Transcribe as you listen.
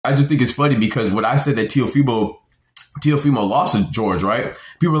I just think it's funny because when I said that Teofimo lost to George, right?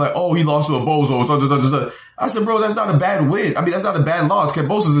 People were like, oh, he lost to a bozo. I said, bro, that's not a bad win. I mean, that's not a bad loss.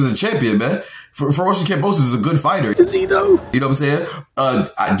 Kambosos is a champion, man. Ferocious Kambosos is a good fighter. Is he, though? You know what I'm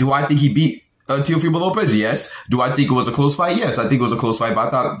saying? Do I think he beat Teofimo Lopez? Yes. Do I think it was a close fight? Yes. I think it was a close fight, but I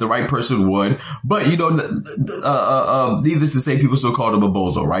thought the right person won. But, you know, needless to say, people still called him a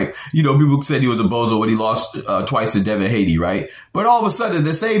bozo, right? You know, people said he was a bozo when he lost twice to Devin Haney, right? But all of a sudden,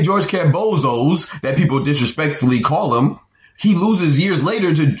 the same George Kambozos that people disrespectfully call him, he loses years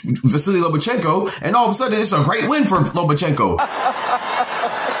later to Vasyliy Lomachenko, and all of a sudden, it's a great win for Lomachenko.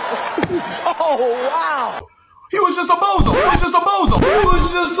 Oh, wow. He was just a bozo. He was just a bozo. He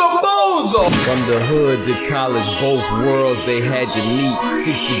was just a bozo. From the hood to college, both worlds they had to meet.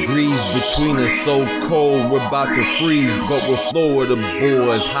 6 degrees between us, so cold, we're about to freeze. But we're Florida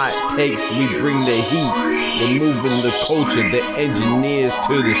boys, hot takes, we bring the heat. We're moving the culture, the engineers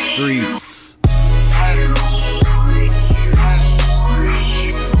to the streets.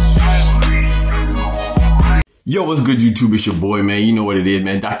 Yo, what's good, YouTube? It's your boy, man. You know what it is,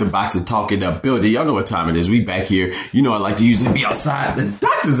 man. Dr. Boxer talking up building. Y'all know what time it is. We back here. You know, I like to usually be outside. The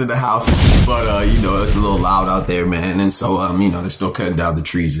doctor's in the house. But, you know, it's a little loud out there, man. And so, you know, they're still cutting down the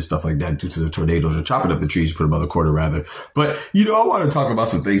trees and stuff like that due to the tornadoes, or chopping up the trees, put them on the quarter, rather. But, you know, I want to talk about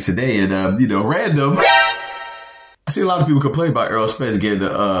some things today. And, you know, random. I see a lot of people complain about Errol Spence getting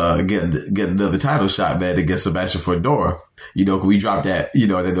another title shot, man, against Sebastian Fedora. You know, we dropped that. You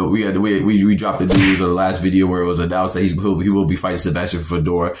know, we dropped the news in the last video where it was announced that he will be fighting Sebastian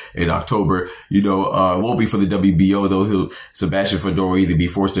Fedora in October. You know, it won't be for the WBO though. Sebastian Fedora will either be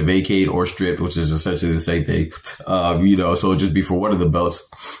forced to vacate or stripped, which is essentially the same thing. You know, so it'll just be for one of the belts.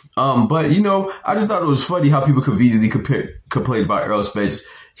 But you know, I just thought it was funny how people conveniently complained about Errol Spence.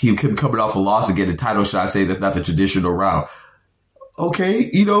 He kept coming off a loss to get a title shot, saying that's not the traditional route. Okay,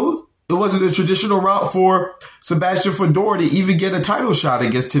 you know, it wasn't a traditional route for Sebastian Fedora to even get a title shot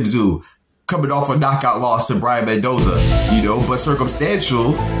against Tim Tszyu, coming off a knockout loss to Brian Mendoza, you know, but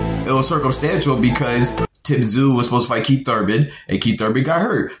circumstantial. It was circumstantial because Tim Tszyu was supposed to fight Keith Thurman, and Keith Thurman got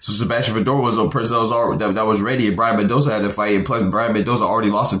hurt. So Sebastian Fedora was a person that was ready, and Brian Mendoza had to fight, and plus Brian Mendoza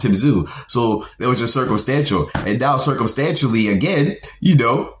already lost to Tim Tszyu. So it was just circumstantial. And now circumstantially again, you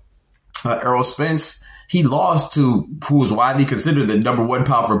know, Errol Spence, he lost to who was widely considered the #1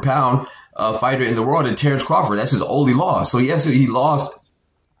 pound for pound fighter in the world, and Terrence Crawford. That's his only loss. So yes, he lost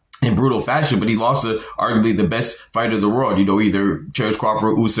in brutal fashion, but he lost to arguably the best fighter in the world. You know, either Terrence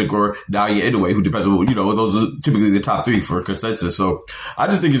Crawford, Usyk, or Naoya Inoue, who depends on, you know, those are typically the top 3 for consensus. So I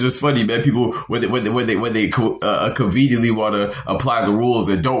just think it's just funny, man. People when they conveniently want to apply the rules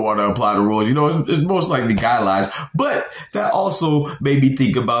and don't want to apply the rules, you know, it's most likely guidelines. But that also made me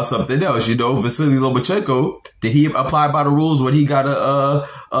think about something else. You know, Vasyliy Lomachenko, did he apply by the rules when he got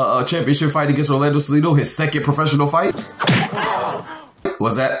a championship fight against Orlando Salido, his second professional fight?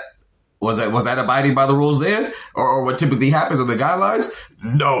 Was that abiding by the rules then? Or what typically happens in the guidelines?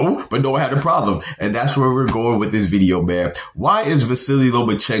 No, but no one had a problem. And that's where we're going with this video, man. Why is Vasyliy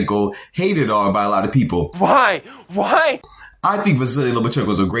Lomachenko hated on by a lot of people? Why? Why? I think Vasyliy Lomachenko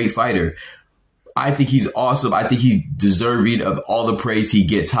is a great fighter. I think he's awesome. I think he's deserving of all the praise he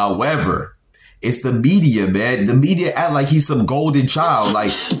gets. However, it's the media, man. The media act like he's some golden child.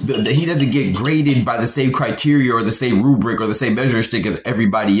 Like he doesn't get graded by the same criteria or the same rubric or the same measuring stick as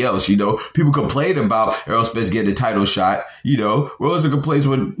everybody else. You know, people complain about Errol Spence getting a title shot. You know, where was the complaints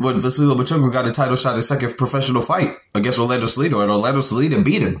when Vasyliy Lomachenko got a title shot in his second professional fight against Orlando Salido, and Orlando Salido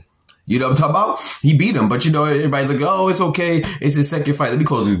beat him. You know what I'm talking about? He beat him, but you know, everybody like, oh, it's okay. It's his second fight. Let me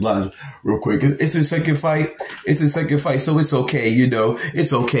close these blinds real quick. It's his second fight. It's his second fight, so it's okay. You know,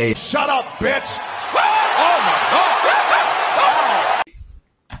 it's okay. Shut up, bitch.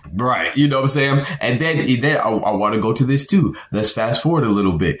 Right, you know what I'm saying? And then I want to go to this too. Let's fast forward a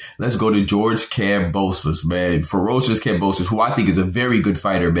little bit. Let's go to George Kambosos, man. Ferocious Kambosos, who I think is a very good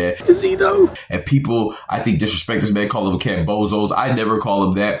fighter, man. Is he though? And people, I think, disrespect this man, call him Kambozos. I never call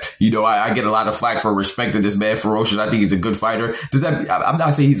him that. You know, I get a lot of flack for respecting this man, Ferocious. I think he's a good fighter. I'm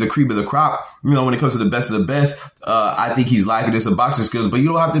not saying he's the cream of the crop. You know, when it comes to the best of the best, I think he's lacking in some boxing skills, but you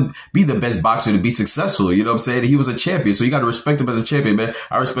don't have to be the best boxer to be successful. You know what I'm saying? He was a champion, so you got to respect him as a champion, man.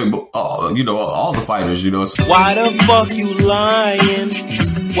 I respect, you know, all the fighters, you know. Why the fuck you lying?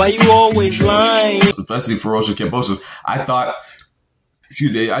 Why you always lying? Especially Ferocious Kambosos. I thought,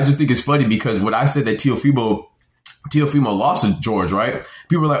 excuse me, I just think it's funny because when I said that Teofimo lost to George, right?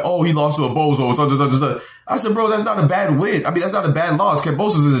 People were like, oh, he lost to a bozo. I said, bro, that's not a bad win. I mean, that's not a bad loss.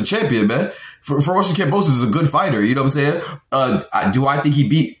 Kambosos is a champion, man. Ferocious Kambosos is a good fighter. You know what I'm saying? Do I think he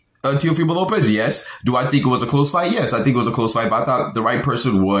beat Teofimo Lopez? Yes. Do I think it was a close fight? Yes, I think it was a close fight, but I thought the right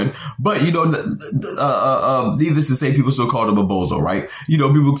person won. But, you know, needless to say, people still called him a bozo, right? You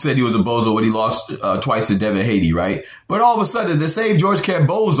know, people said he was a bozo when he lost twice to Devin Haney, right? But all of a sudden, the same George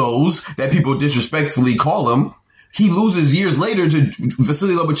Cambozos that people disrespectfully call him, he loses years later to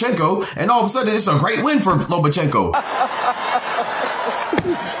Vasyliy Lomachenko, and all of a sudden, it's a great win for Lomachenko.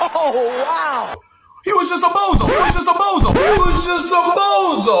 Oh, wow. He was just a bozo. He was just a bozo. He was just a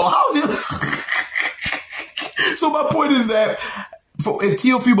bozo. How's he? So my point is that if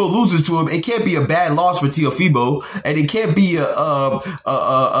Teofimo loses to him, it can't be a bad loss for Teofimo, and it can't be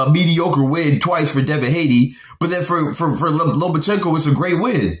a mediocre win twice for Devin Haney. But then for Lomachenko, it's a great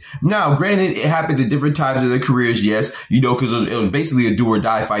win. Now, granted, it happens at different times in their careers, yes, you know, because it was basically a do or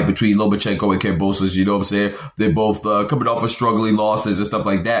die fight between Lomachenko and Cambozos, you know what I'm saying? They're both coming off of struggling losses and stuff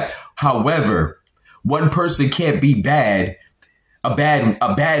like that. However, one person can't be bad. A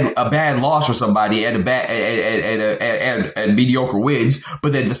bad loss for somebody and and mediocre wins,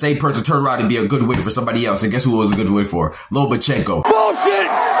 but then the same person turn around and be a good win for somebody else. And guess who it was a good win for? Lomachenko. Bullshit!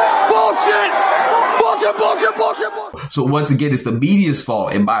 Bullshit! Bullshit, bullshit, bullshit, bullshit. So once again, it's the media's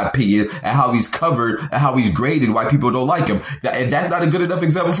fault, in my opinion, and how he's covered and how he's graded, why people don't like him. If that's not a good enough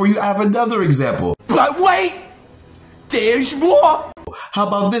example for you, I have another example. But wait! There's more! How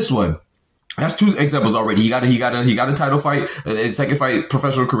about this one? That's two examples already. He got a title fight, his second fight,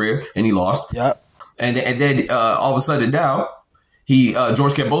 professional career, and he lost. Yep. And then all of a sudden now,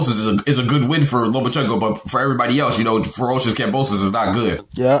 George Cambozos is a good win for Lomachenko, but for everybody else, you know, ferocious Cambozos is not good.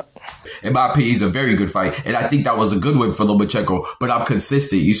 Yeah. In my opinion, he's a very good fight, and I think that was a good win for Lomachenko. But I'm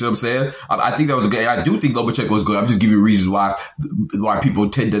consistent. You see what I'm saying? I think that was a good. I do think Lomachenko is good. I'm just giving you reasons why people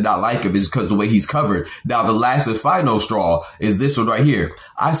tend to not like him is because the way he's covered. Now, the last and final straw is this one right here.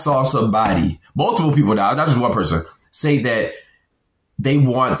 I saw somebody, multiple people now, not just one person, say that they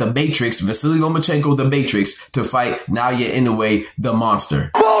want the Matrix, Vasyliy Lomachenko, the Matrix, to fight Naoya Inoue, the Monster.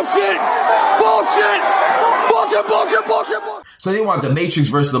 Bullshit! Bullshit! Bullshit, bullshit, bullshit, bullshit. So they want the Matrix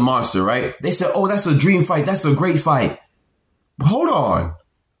versus the Monster, right? They said, oh, that's a dream fight. That's a great fight. Hold on.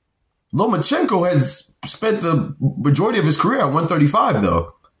 Lomachenko has spent the majority of his career at 135,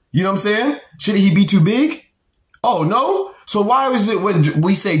 though. You know what I'm saying? Shouldn't he be too big? Oh, no? So why is it when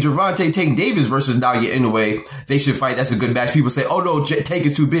we say Gervonta Davis versus Naoya Inoue, they should fight, that's a good match, people say, oh, no, Tank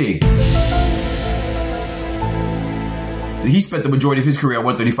is too big. He spent the majority of his career at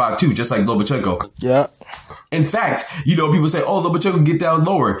 135, too, just like Lomachenko. Yeah. In fact, you know, people say, oh, Lomachenko get down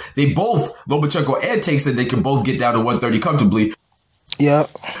lower. They both, Lomachenko and Tank, said they can both get down to 130 comfortably. Yeah.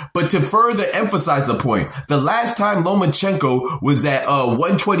 But to further emphasize the point, the last time Lomachenko was at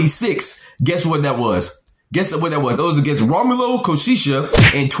 126, guess what that was? Guess what that was? It was against Romulo Koshisha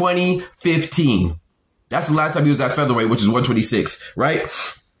in 2015. That's the last time he was at featherweight, which is 126, right?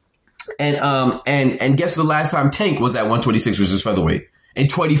 And guess the last time Tank was at 126, which is featherweight, in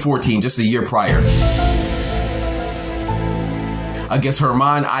 2014, just a year prior. Against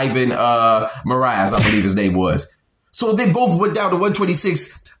Herman Ivan Moraz, I believe his name was. So they both went down to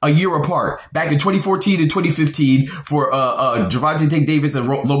 126 a year apart, back in 2014 and 2015 for Gervonta Davis and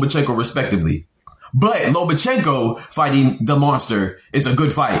Lomachenko, respectively. But Lomachenko fighting the Monster is a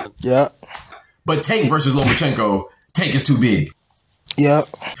good fight. Yeah. But Tank versus Lomachenko, Tank is too big. Yeah.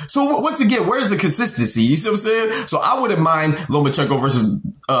 So once again, where's the consistency? You see what I'm saying? So I wouldn't mind Lomachenko versus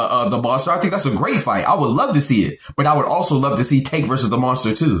the Monster. I think that's a great fight. I would love to see it. But I would also love to see Tank versus the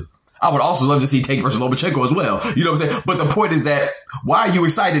Monster too. I would also love to see Tank versus Lomachenko as well. You know what I'm saying? But the point is that why are you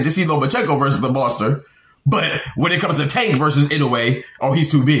excited to see Lomachenko versus the Monster? But when it comes to Tank versus Inoue, oh, he's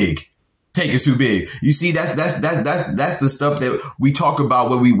too big. Tank is too big. You see, that's the stuff that we talk about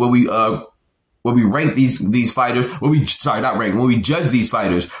when we rank these fighters. When we judge these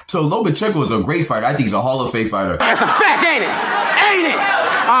fighters. So Lomachenko is a great fighter. I think he's a Hall of Fame fighter. That's a fact, ain't it? Ain't it?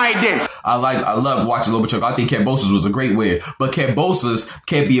 All right, then. I love watching Lomachenko. I think Cambozos was a great win, but Cambozos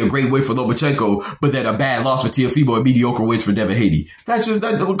can't be a great win for Lomachenko, but then a bad loss for Teofimo and mediocre wins for Devin Haney. That's just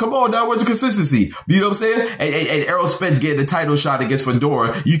that. Come on, now where's the consistency? You know what I'm saying? And Errol Spence getting the title shot against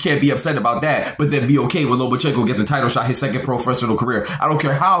Fedor, you can't be upset about that, but then be okay when Lomachenko gets a title shot, his second professional career. I don't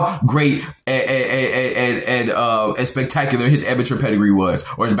care how great and spectacular his amateur pedigree was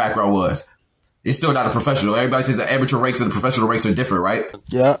or his background was. It's still not a professional. Everybody says the amateur ranks and the professional ranks are different, right?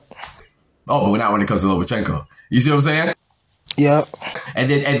 Yeah. Oh, but not when it comes to Lomachenko. You see what I'm saying? Yeah. And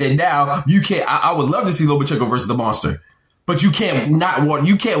then now you can't. I would love to see Lomachenko versus the Monster, but you can't want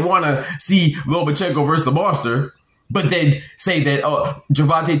to see Lomachenko versus the Monster, but then say that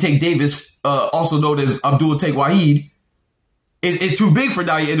Gervonta Davis, also known as Abdul Tank Wahid, It's too big for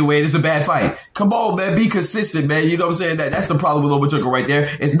Naoya Inoue. It's a bad fight. Come on, man. Be consistent, man. You know what I'm saying? That's the problem with Lomachenko right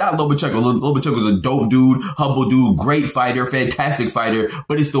there. It's not Lomachenko. Lomachenko's a dope dude, humble dude, great fighter, fantastic fighter.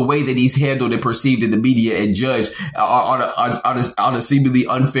 But it's the way that he's handled and perceived in the media and judged on a seemingly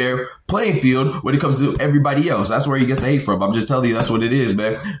unfair playing field when it comes to everybody else. That's where he gets hate from. I'm just telling you, that's what it is,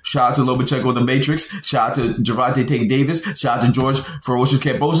 man. Shout out to Lomachenko, the Matrix. Shout out to Gervonta Davis. Shout out to George Ferocious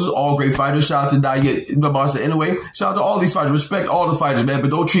Cambosos. All great fighters. Shout out to Naoya Inoue. Shout out to all these fighters. Respect all the fighters, man.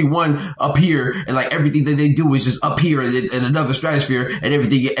 But don't treat one up here and like everything that they do is just up here in another stratosphere, and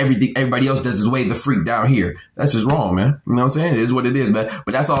everybody else does is way the freak down here. That's just wrong, man. You know what I'm saying? It is what it is, man.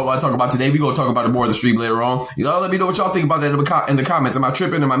 But that's all I want to talk about today. We're going to talk about it more in the stream later on. Y'all let me know what y'all think about that in the comments. Am I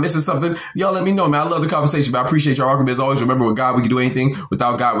tripping? Am I missing something? Y'all let me know, man. I love the conversation, man. I appreciate y'all argument as always. Remember, with God, we can do anything.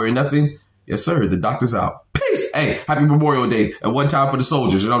 Without God, we're nothing. Yes, sir. The doctor's out. Peace. Hey, happy Memorial Day. And one time for the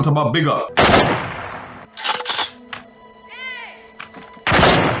soldiers. You know what I'm talking about? Big up.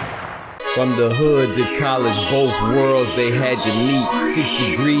 From the hood to college, both worlds they had to meet. 6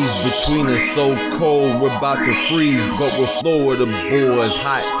 degrees between us, so cold we're about to freeze. But we're Florida boys,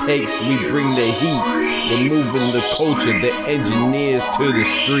 hot takes, we bring the heat. We're moving the culture, the engineers to the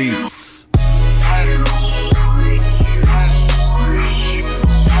streets.